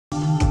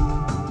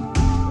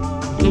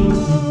Well,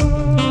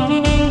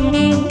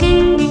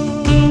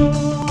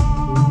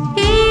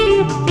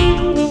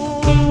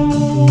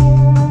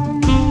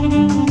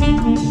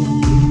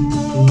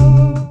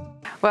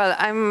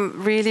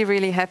 I'm really,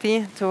 really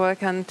happy to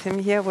welcome Tim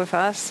here with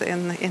us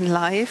in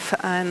live,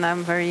 and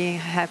I'm very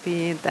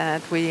happy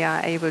that we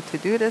are able to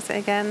do this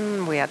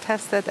again. We are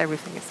tested,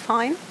 everything is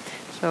fine,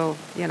 so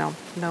no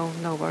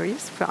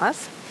worries for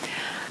us.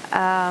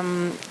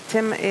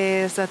 Tim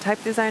is a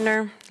type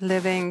designer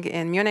living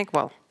in Munich,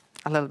 well,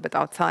 a little bit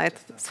outside,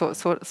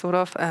 sort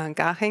of,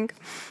 Garching.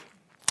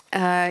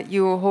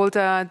 You hold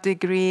a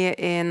degree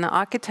in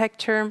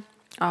architecture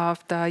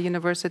of the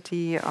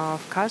University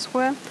of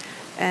Karlsruhe,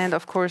 and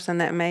of course an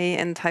MA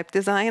in type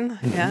design,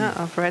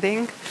 of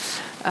Reading,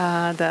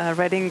 the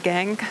Reading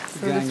gang,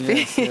 so to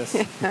speak. Yes.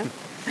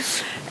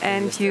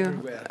 And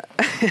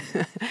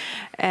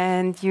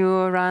and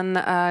you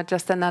run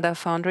just another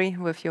foundry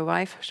with your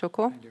wife,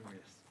 Shoko,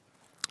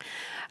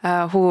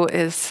 who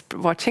is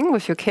watching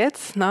with your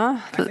kids, no?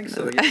 I think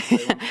so, yes.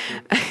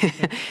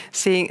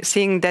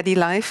 seeing daddy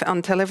life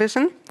on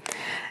television.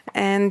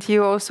 And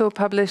you also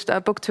published a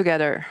book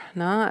together,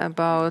 no?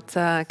 About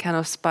kind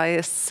of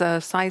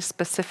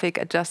size-specific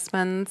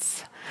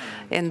adjustments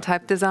in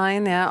type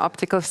design,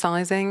 optical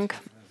sizing,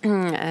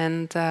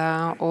 and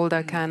all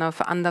the kind of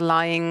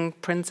underlying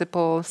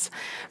principles.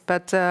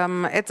 But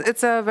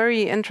it's a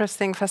very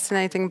interesting,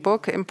 fascinating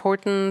book,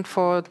 important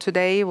for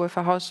today with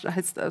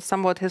a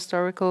somewhat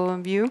historical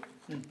view.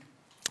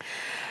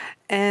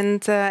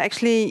 And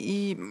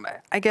actually,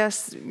 I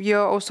guess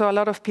you're also a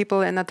lot of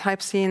people in the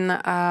type scene,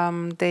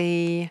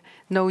 they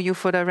know you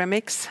for the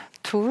remix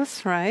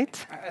tools,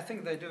 right? I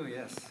think they do,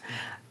 yes.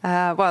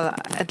 Well,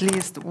 at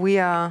least we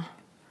are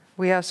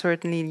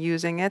certainly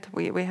using it.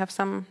 We have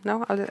some,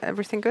 no?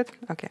 Everything good?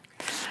 Okay.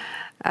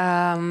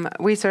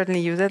 We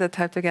certainly use it at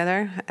Type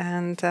Together,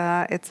 and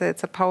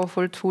it's a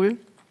powerful tool.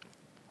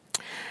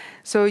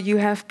 So you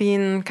have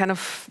been kind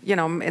of,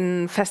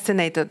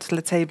 fascinated,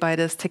 let's say, by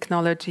this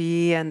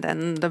technology and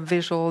then the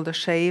visual, the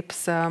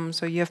shapes.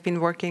 So you have been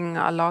working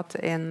a lot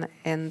in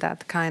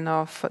that kind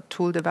of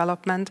tool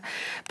development.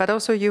 But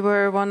also you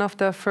were one of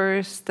the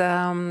first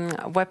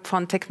web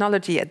font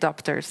technology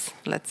adopters,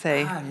 let's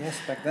say. Ah,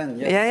 yes, back then,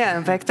 yes.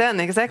 Yeah, back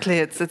then, exactly.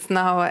 It's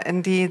now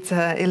indeed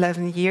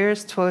 11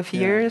 years, 12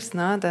 years,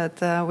 no,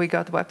 that we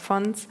got web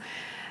fonts.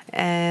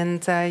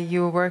 And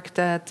you worked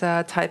at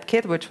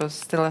TypeKit, which was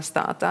still a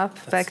startup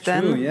back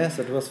then. That's true, yes,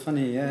 it was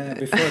funny, yeah,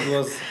 before it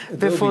was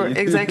Adobe.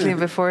 Exactly,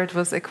 before it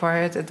was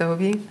acquired,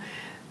 Adobe.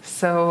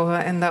 So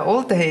in the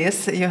old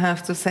days, you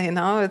have to say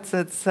now,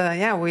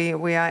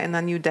 we are in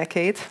a new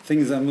decade.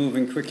 Things are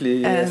moving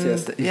quickly, and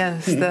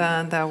yes,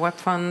 the web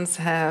fonts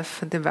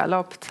have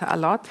developed a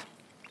lot.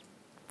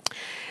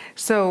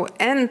 So,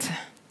 and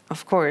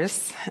of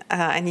course,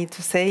 I need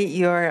to say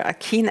you're a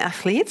keen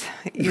athlete,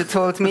 you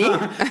told me.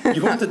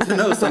 You wanted to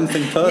know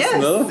something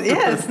personal.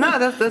 Yes, no,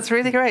 that's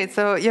really great.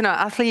 So,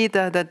 athlete,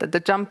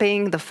 the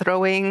jumping, the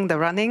throwing, the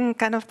running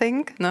kind of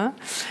thing, no?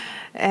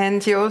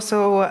 And you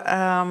also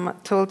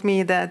told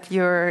me that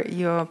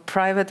your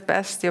private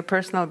best, your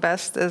personal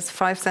best, is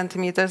 5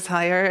 centimeters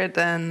higher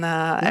than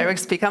Eric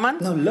Spiekermann.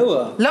 No,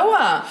 lower.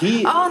 Lower.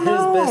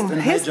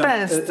 His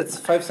best. It's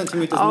 5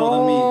 centimeters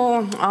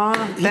more than me. Oh,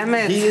 damn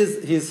it!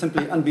 He is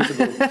simply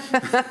unbeatable.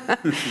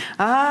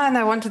 And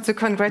I wanted to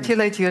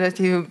congratulate you that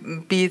you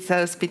beat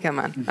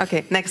Spiekermann.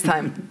 Okay, next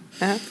time.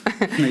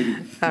 Maybe.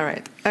 All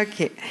right.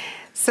 Okay.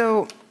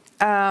 So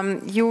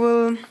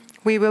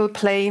we will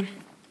play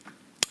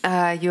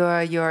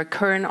your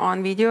Kern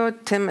On video.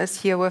 Tim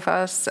is here with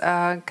us,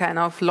 kind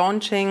of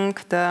launching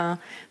the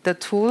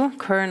tool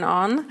Kern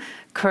On.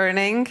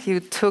 Kerning, you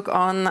took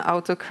on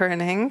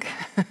auto-kerning.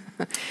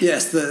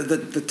 Yes,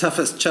 the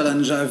toughest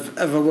challenge I've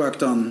ever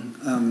worked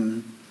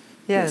on.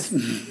 Yes,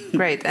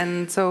 great.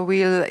 And so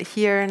we'll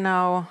hear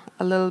now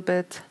a little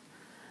bit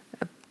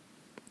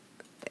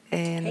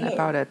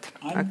about it.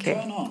 I'm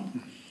Kern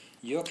On,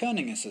 your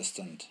kerning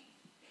assistant.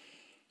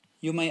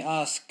 You may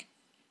ask,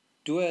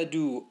 do I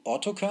do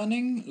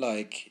auto-kerning,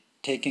 like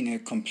taking a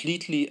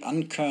completely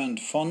unkerned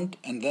font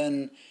and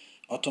then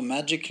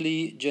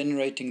automatically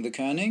generating the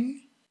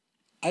kerning?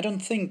 I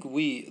don't think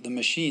we, the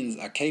machines,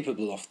 are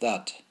capable of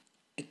that.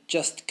 It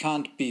just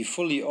can't be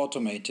fully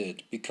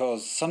automated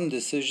because some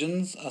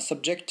decisions are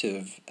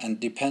subjective and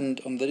depend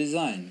on the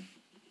design.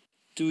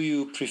 Do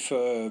you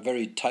prefer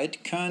very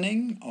tight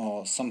kerning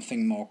or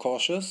something more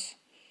cautious?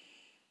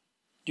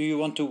 Do you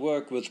want to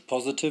work with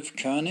positive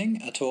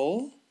kerning at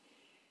all?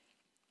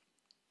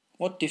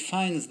 What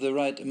defines the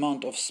right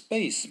amount of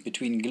space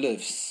between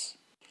glyphs?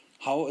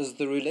 How is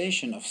the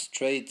relation of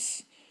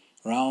straights,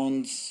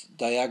 rounds,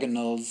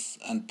 diagonals,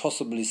 and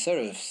possibly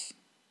serifs?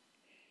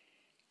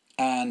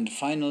 And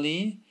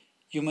finally,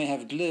 you may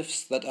have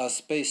glyphs that are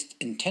spaced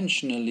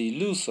intentionally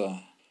looser,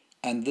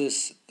 and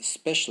this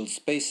special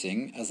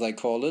spacing, as I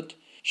call it,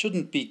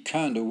 shouldn't be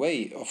kerned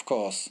away, of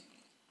course.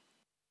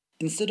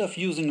 Instead of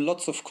using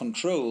lots of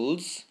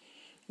controls,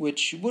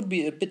 which would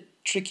be a bit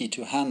tricky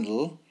to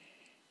handle,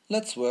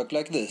 let's work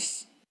like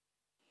this.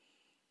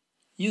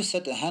 you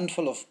set a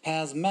handful of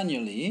pairs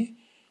manually,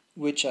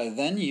 which I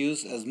then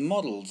use as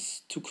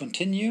models to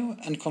continue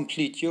and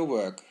complete your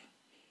work.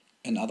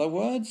 In other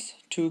words,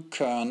 to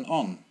kern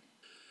on.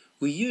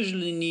 We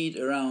usually need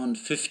around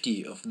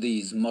 50 of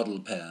these model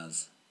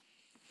pairs.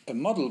 A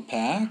model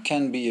pair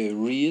can be a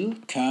real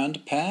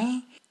kerned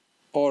pair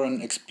or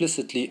an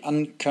explicitly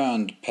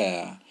unkerned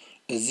pair,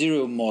 a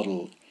zero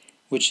model,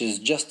 which is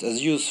just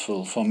as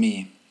useful for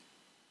me.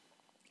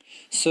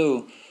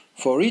 So,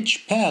 for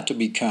each pair to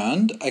be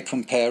kerned, I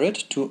compare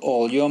it to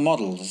all your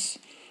models,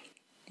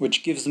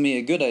 which gives me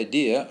a good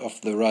idea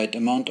of the right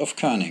amount of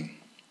kerning.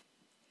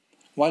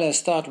 While I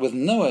start with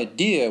no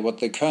idea what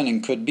the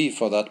kerning could be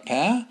for that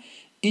pair,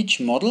 each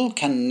model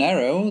can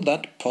narrow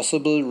that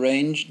possible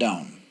range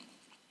down.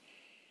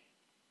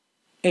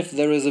 If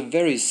there is a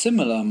very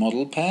similar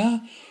model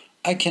pair,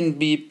 I can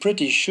be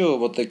pretty sure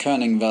what the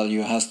kerning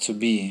value has to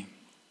be.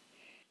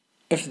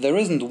 If there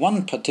isn't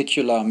one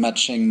particular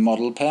matching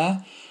model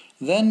pair,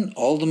 then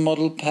all the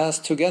model pairs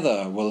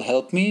together will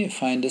help me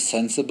find a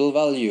sensible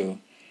value,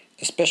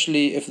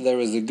 especially if there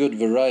is a good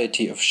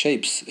variety of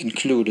shapes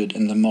included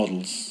in the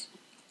models.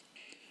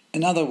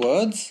 In other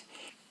words,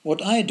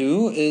 what I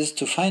do is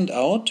to find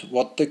out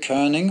what the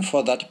kerning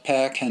for that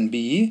pair can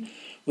be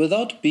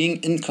without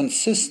being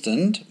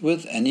inconsistent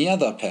with any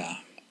other pair.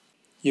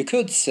 You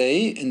could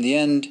say, in the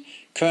end,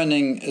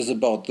 kerning is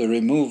about the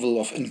removal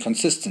of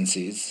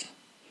inconsistencies.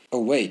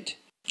 Oh wait,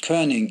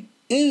 kerning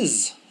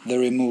is the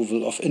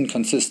removal of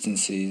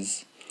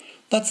inconsistencies.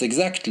 That's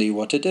exactly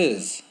what it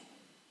is.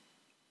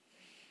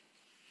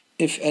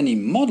 If any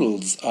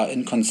models are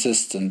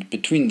inconsistent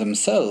between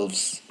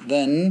themselves,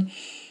 then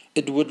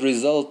it would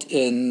result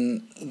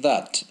in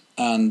that,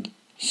 and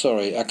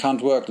sorry, I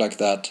can't work like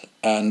that,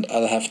 and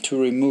I'll have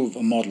to remove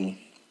a model.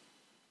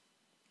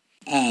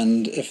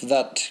 And if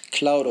that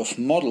cloud of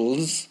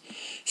models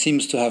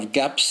seems to have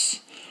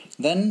gaps,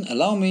 then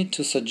allow me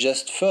to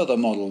suggest further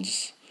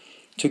models,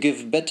 to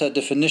give better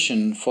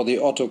definition for the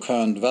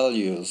auto-kerned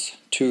values,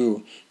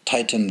 to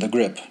tighten the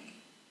grip.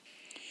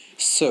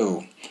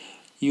 So,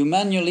 you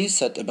manually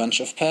set a bunch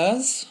of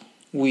pairs,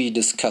 we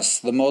discuss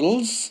the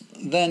models,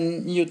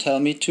 then you tell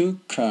me to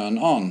kern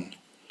on.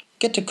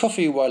 Get a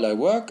coffee while I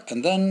work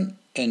and then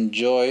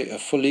enjoy a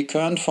fully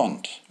kerned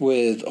font,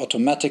 with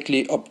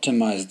automatically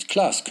optimized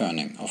class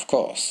kerning, of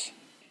course.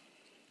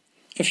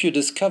 If you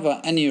discover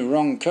any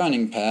wrong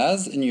kerning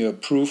pairs in your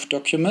proof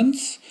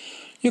documents,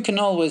 you can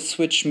always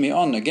switch me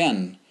on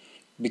again,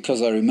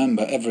 because I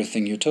remember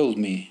everything you told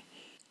me.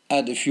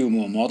 Add a few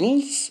more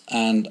models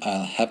and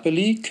I'll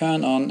happily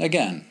kern on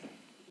again.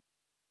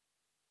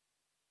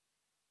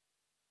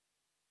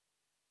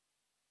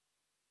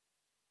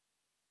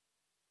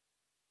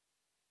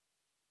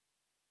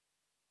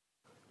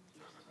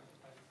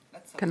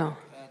 Let's have a look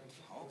at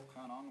how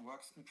Kern On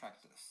works in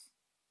practice.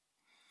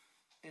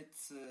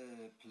 It's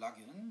a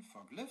plugin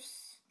for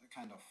glyphs, a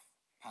kind of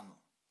panel.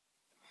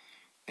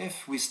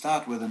 If we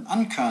start with an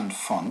unkerned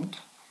font,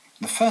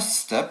 the first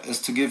step is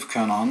to give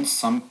Kern On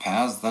some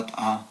pairs that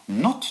are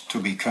not to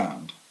be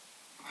kerned.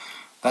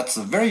 That's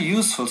a very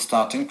useful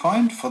starting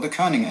point for the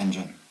kerning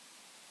engine.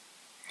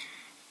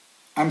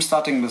 I'm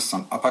starting with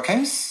some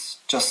uppercase.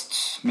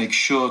 Just make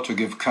sure to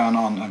give Kern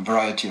On a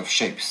variety of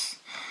shapes.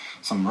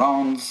 Some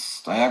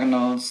rounds,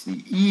 diagonals,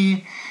 the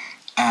E,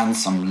 and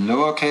some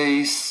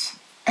lowercase,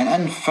 an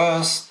N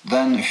first,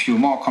 then a few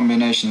more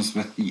combinations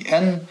with the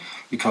N,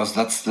 because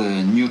that's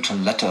the neutral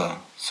letter,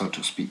 so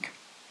to speak.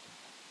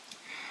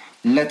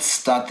 Let's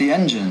start the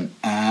engine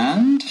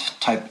and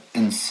type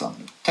in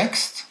some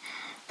text,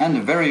 and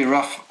a very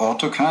rough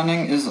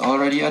auto-kerning is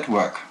already at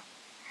work.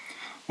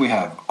 We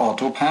have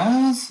auto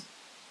pairs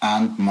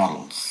and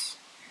models.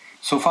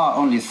 So far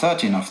only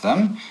 13 of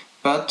them,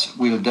 but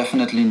we'll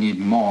definitely need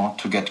more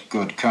to get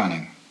good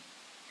kerning.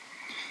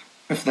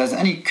 If there's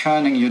any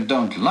kerning you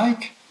don't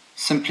like,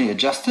 simply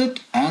adjust it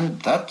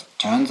and that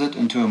turns it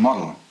into a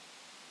model.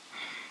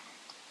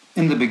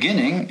 In the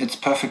beginning, it's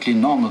perfectly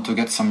normal to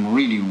get some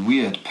really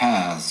weird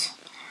pairs,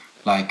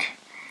 like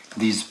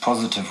these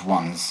positive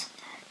ones.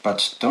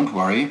 But don't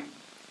worry,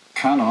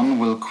 Kern On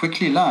will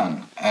quickly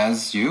learn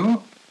as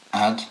you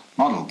add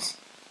models.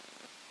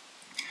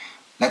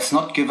 Let's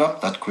not give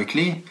up that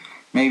quickly.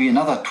 Maybe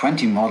another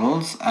 20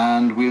 models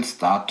and we'll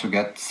start to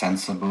get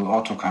sensible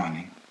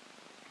auto-kerning.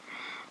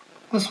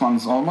 This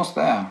one's almost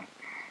there.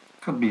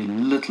 Could be a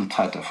little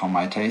tighter for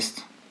my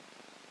taste.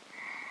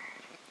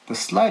 The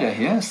slider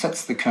here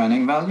sets the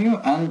kerning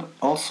value and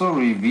also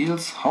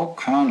reveals how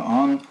Kern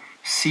On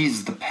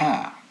sees the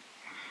pair.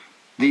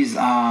 These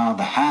are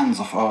the hands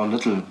of our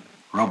little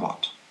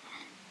robot.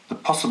 The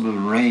possible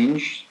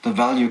range the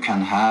value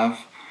can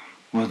have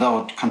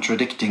without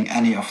contradicting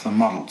any of the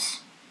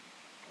models.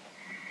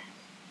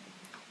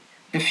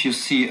 If you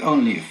see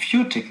only a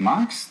few tick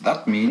marks,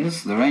 that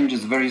means the range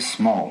is very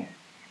small,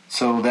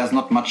 so there's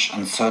not much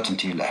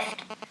uncertainty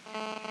left.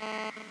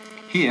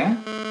 Here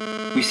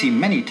we see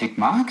many tick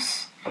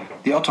marks.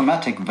 The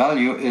automatic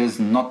value is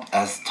not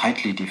as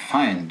tightly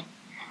defined.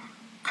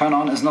 Kern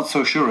On is not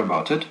so sure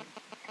about it.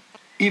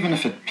 even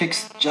if it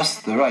picks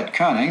just the right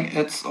kerning,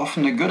 it's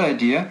often a good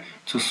idea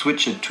to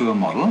switch it to a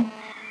model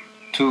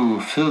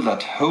to fill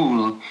that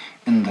hole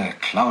in the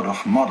cloud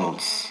of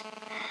models,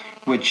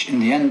 which in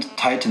the end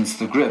tightens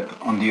the grip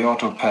on the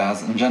auto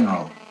pairs in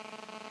general.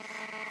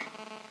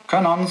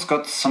 Kern On's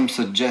got some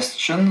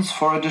suggestions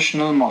for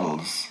additional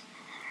models.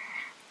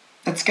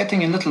 It's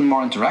getting a little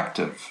more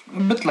interactive,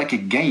 a bit like a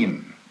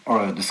game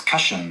or a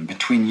discussion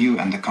between you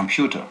and the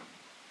computer.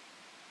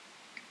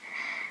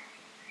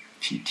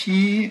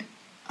 TT,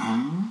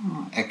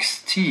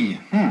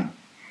 XT,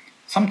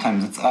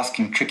 Sometimes it's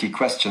asking tricky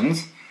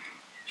questions.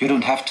 You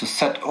don't have to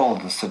set all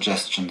the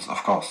suggestions,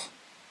 of course.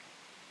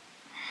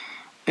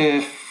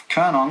 If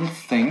Kern On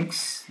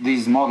thinks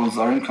these models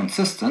are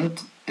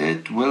inconsistent,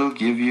 it will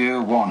give you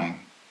a warning.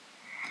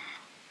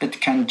 It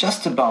can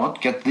just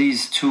about get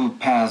these two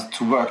pairs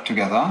to work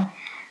together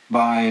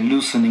by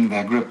loosening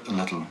their grip a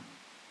little.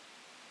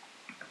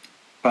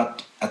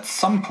 But at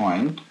some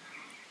point,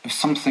 if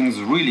something's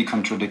really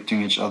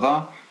contradicting each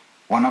other,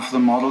 one of the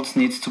models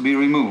needs to be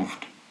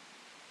removed.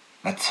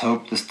 Let's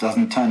hope this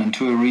doesn't turn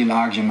into a real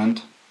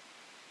argument.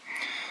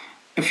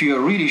 If you are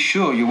really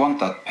sure you want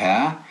that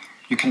pair,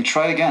 you can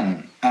try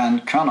again,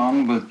 and Kern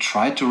On will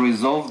try to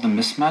resolve the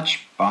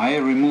mismatch by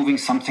removing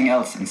something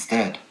else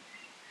instead.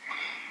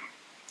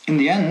 In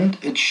the end,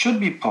 it should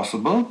be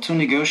possible to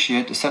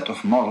negotiate a set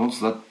of models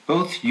that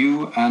both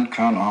you and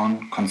Kern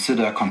On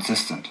consider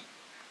consistent.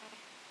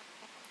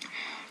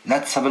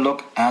 Let's have a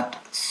look at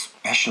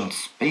special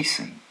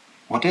spacing.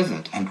 What is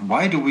it, and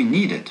why do we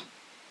need it?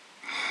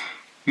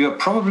 You are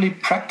probably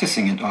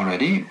practicing it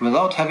already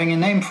without having a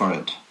name for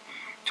it.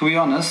 To be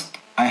honest,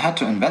 I had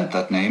to invent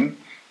that name,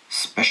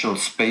 special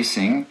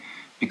spacing,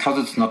 because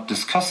it's not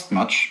discussed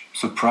much,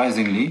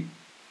 surprisingly.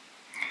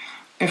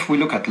 If we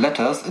look at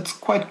letters, it's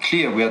quite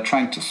clear we are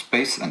trying to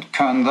space and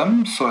kern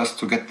them so as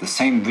to get the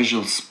same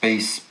visual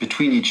space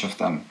between each of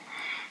them,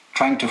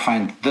 trying to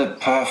find the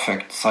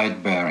perfect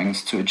side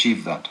bearings to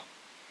achieve that.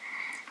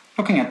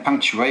 Looking at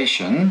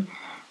punctuation,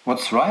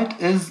 what's right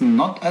is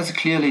not as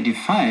clearly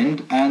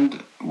defined,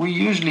 and we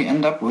usually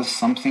end up with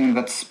something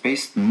that's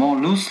spaced more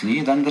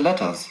loosely than the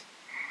letters.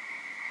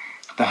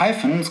 The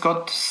hyphen's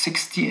got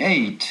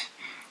 68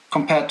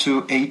 compared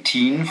to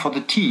 18 for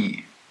the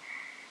T.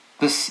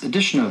 This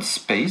additional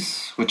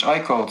space, which I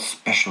call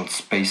special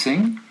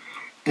spacing,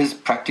 is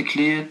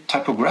practically a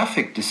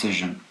typographic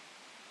decision.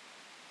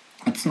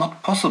 It's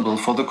not possible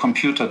for the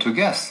computer to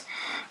guess,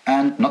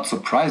 and not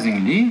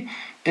surprisingly,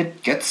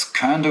 it gets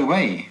kerned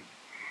away.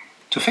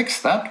 To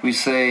fix that, we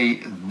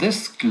say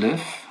this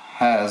glyph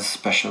has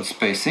special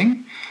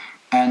spacing,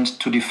 and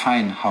to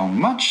define how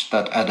much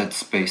that added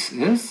space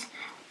is,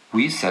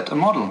 we set a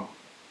model.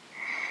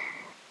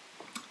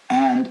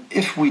 And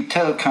if we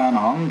tell Kern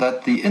On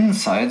that the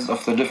insides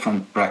of the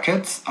different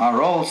brackets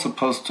are all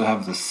supposed to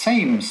have the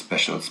same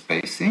special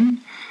spacing,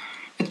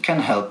 it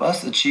can help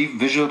us achieve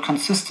visual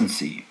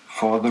consistency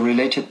for the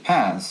related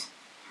pairs.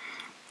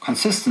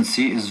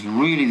 Consistency is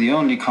really the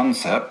only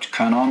concept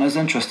Kern On is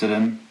interested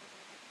in.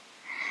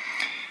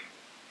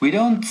 We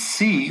don't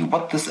see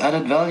what this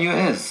added value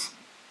is.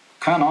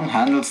 Kern On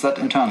handles that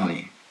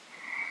internally.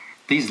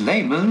 These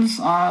labels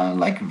are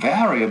like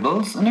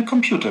variables in a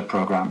computer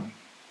program.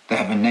 They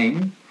have a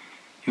name.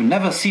 You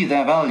never see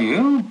their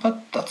value,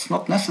 but that's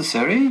not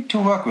necessary to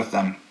work with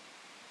them.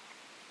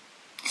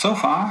 So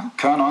far,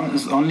 Kern On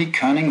is only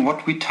kerning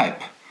what we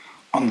type,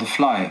 on the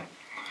fly.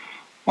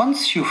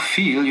 Once you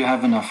feel you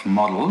have enough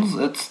models,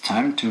 it's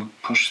time to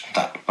push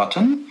that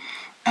button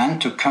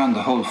and to kern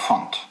the whole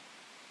font.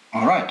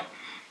 Alright,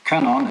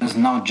 Kern On is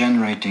now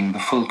generating the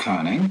full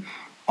kerning,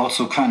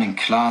 also kerning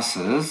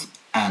classes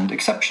and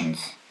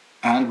exceptions.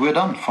 And we're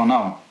done for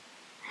now.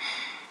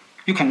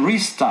 You can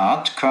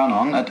restart Kern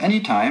On at any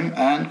time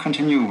and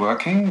continue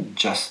working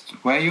just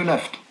where you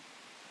left.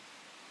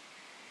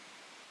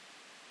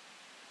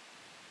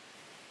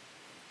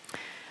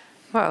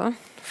 Well,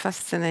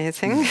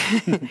 fascinating.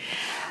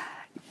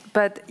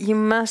 But you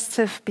must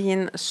have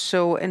been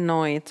so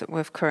annoyed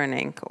with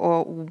kerning,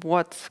 or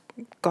what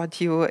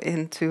got you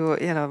into,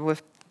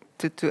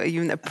 to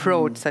even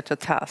approach such a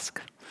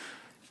task?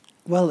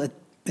 Well,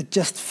 it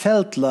just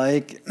felt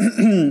like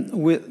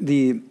with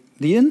the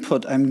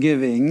input I'm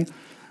giving,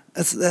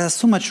 there's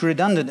so much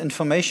redundant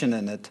information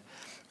in it.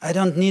 I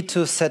don't need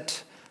to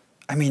set,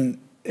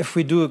 if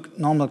we do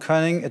normal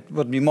kerning, it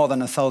would be more than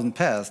 1,000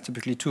 pairs,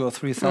 typically 2,000 or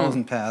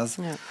 3,000 pairs.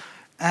 Yeah.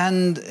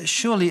 And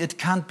surely it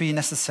can't be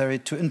necessary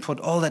to input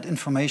all that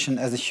information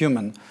as a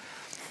human.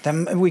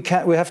 Then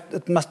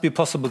it must be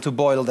possible to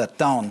boil that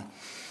down.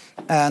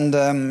 And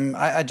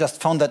I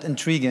just found that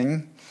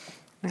intriguing.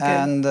 Okay.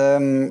 And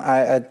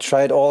I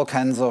tried all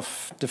kinds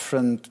of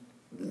different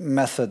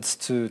methods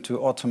to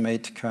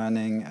automate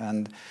kerning,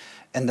 and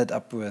ended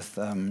up with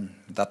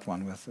that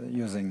one, with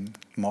using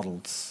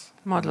models.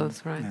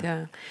 Models, right,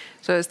 yeah.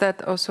 So is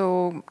that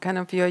also kind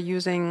of you're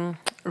using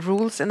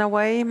rules in a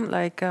way,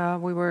 like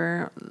we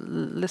were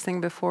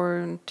listening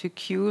before to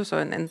cues,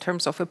 or in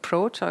terms of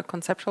approach, or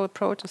conceptual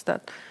approach, is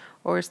that,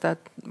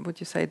 would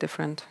you say,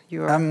 different?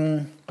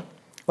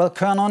 Well,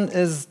 Kern On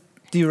is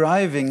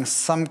deriving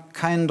some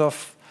kind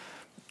of,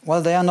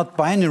 well, they are not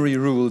binary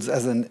rules,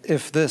 as in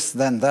if this,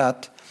 then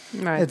that.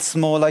 Right. It's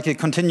more like a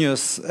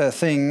continuous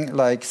thing,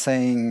 like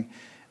saying,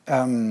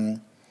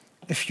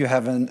 if you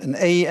have an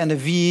A and a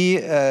V,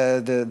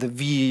 the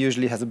V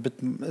usually is a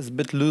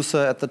bit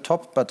looser at the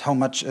top, but how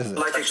much is it?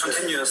 Like a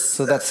continuous.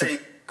 So that's a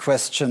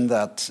question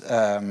that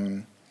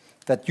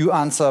that you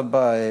answer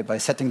by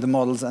setting the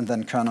models, and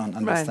then Kern On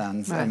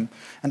understands. Right.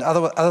 And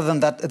other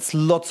than that, it's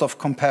lots of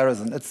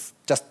comparison. It's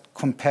just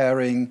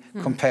comparing.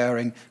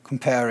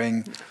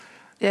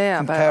 Yeah,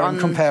 comparing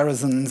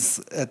comparisons.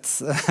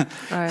 It's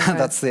right.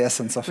 that's the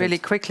essence of really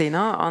it. quickly,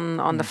 no,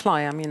 on the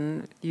fly. I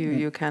mean,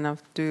 you kind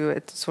of do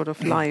it sort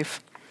of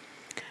live.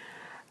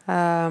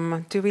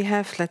 Do we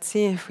have? Let's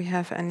see if we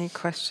have any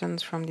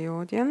questions from the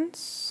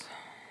audience.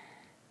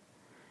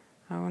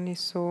 I only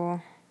saw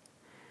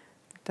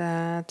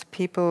that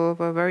people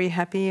were very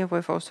happy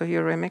with also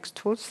your remix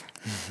tools,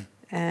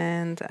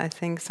 and I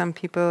think some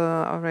people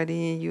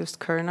already used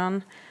Kern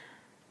On.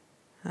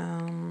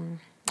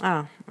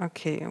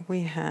 Okay.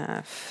 We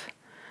have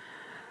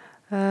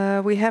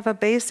a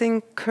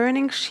basic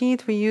kerning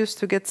sheet we use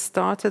to get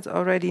started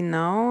already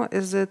now.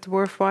 Is it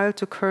worthwhile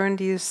to kern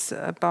these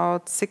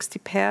about 60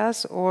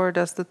 pairs, or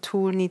does the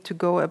tool need to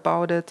go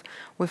about it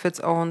with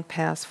its own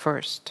pairs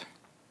first?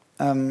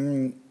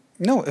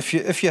 No, if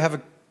you have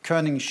a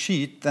kerning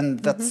sheet, then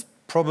that's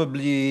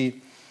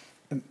probably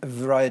a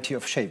variety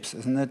of shapes,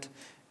 isn't it?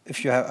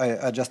 If you have,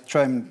 I just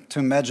try to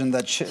imagine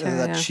that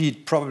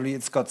sheet. Probably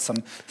it's got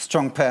some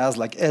strong pairs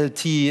like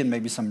LT and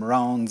maybe some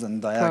rounds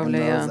and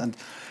diagonals. Probably,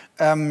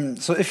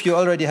 and so if you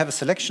already have a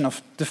selection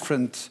of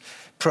different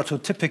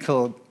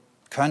prototypical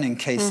kerning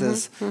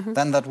cases,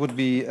 then that would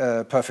be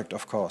perfect,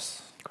 of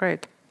course.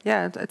 Great.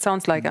 Yeah, it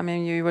sounds like, I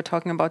mean, you were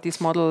talking about these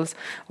models,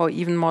 or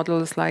even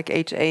models like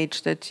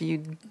HH, that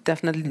you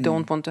definitely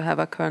don't want to have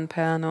a kern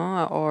pair,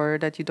 no? Or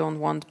that you don't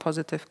want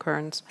positive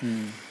kerns.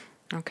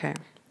 Okay.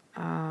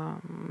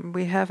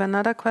 We have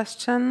another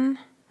question.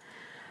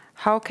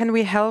 How can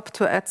we help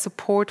to add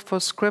support for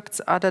scripts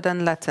other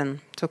than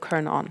Latin to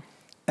Kern On?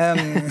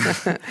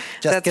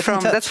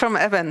 That's from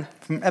Evan.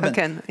 From Evan.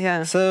 Okay,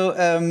 yeah. So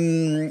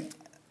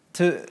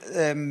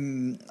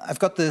I've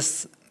got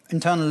this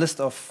internal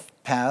list of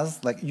pairs,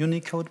 like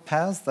Unicode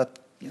pairs that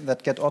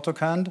get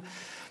auto-kerned.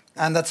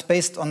 And that's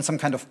based on some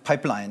kind of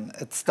pipeline.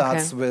 It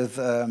starts with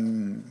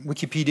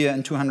Wikipedia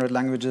in 200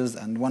 languages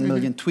and 1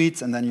 million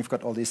tweets, and then you've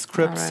got all these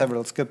scripts,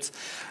 several scripts,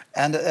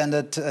 and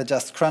it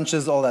just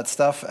crunches all that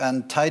stuff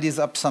and tidies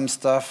up some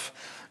stuff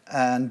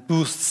and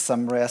boosts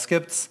some rare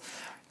scripts.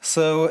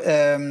 So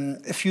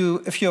if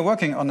you're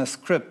working on a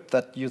script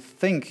that you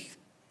think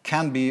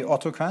can be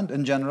auto-kerned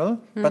in general,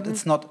 but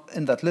it's not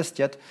in that list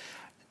yet,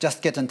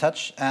 just get in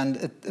touch,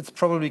 and it's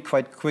probably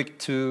quite quick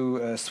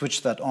to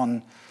switch that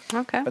on.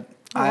 Okay. But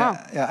wow.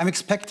 I'm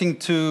expecting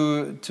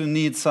to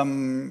need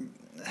some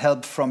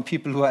help from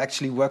people who are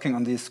actually working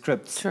on these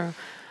scripts. Sure.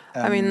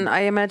 I mean,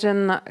 I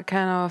imagine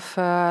kind of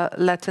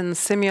Latin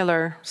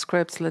similar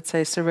scripts, let's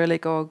say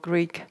Cyrillic or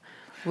Greek,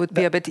 would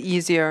be a bit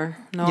easier,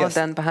 no,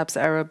 than perhaps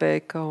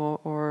Arabic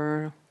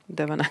or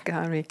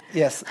Devanagari.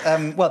 Yes.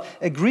 Well,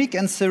 Greek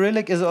and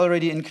Cyrillic is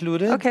already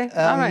included. Okay.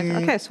 All right.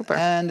 Okay. Super.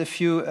 And a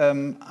few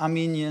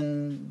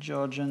Armenian,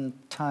 Georgian,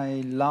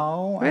 Thai,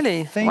 Lao.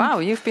 Really? I think. Wow,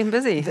 you've been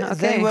busy.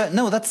 Okay.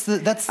 That's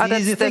the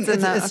easy thing.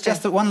 It's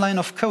just one line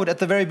of code at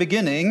the very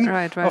beginning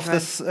of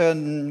this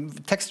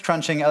text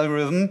crunching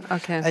algorithm.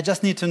 Okay. I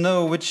just need to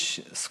know which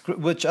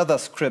other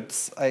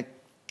scripts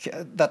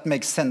that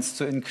makes sense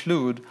to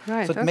include.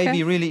 Right. So it may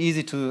be really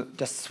easy to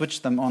just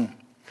switch them on.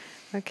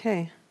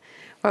 Okay.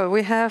 Well,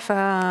 we have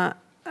a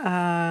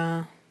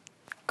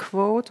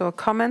quote or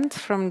comment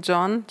from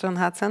John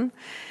Hudson.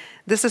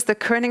 This is the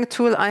kerning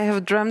tool I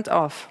have dreamt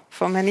of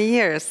for many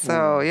years.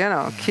 So, you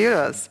know,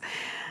 kudos.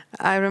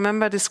 I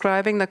remember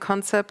describing the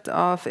concept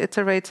of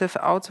iterative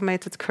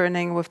automated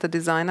kerning with the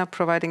designer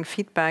providing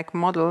feedback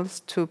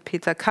models to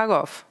Peter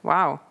Karov.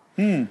 Wow.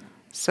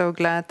 So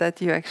glad that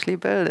you actually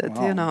built it,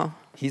 you know.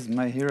 He's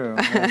my hero,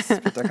 yes,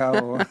 Peter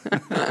Karov.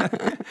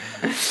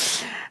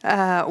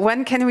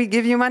 When can we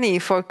give you money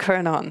for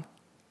Kern On?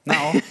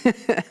 Now.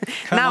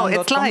 Now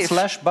it's live.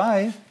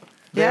 /buy.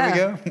 There we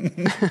go.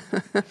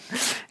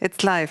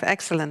 It's live.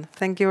 Excellent.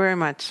 Thank you very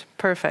much.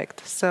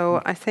 Perfect.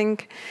 So I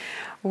think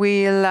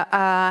we'll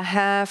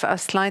have a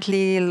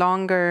slightly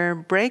longer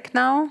break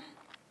now.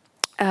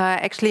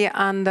 Actually,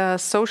 under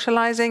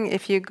socializing,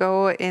 if you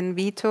go in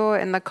Vito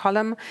in the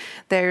column,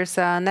 there's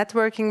a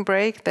networking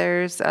break.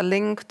 There's a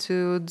link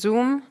to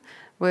Zoom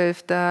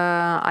with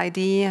the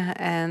ID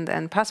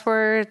and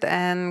password,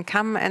 and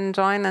come and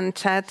join and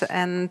chat,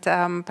 and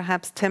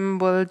perhaps Tim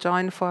will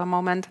join for a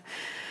moment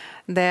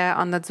there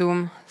on the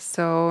Zoom,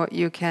 so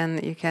you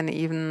can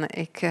even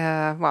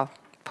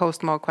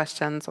post more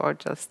questions or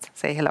just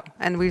say hello.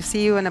 And we'll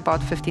see you in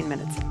about 15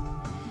 minutes.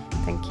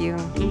 Thank you.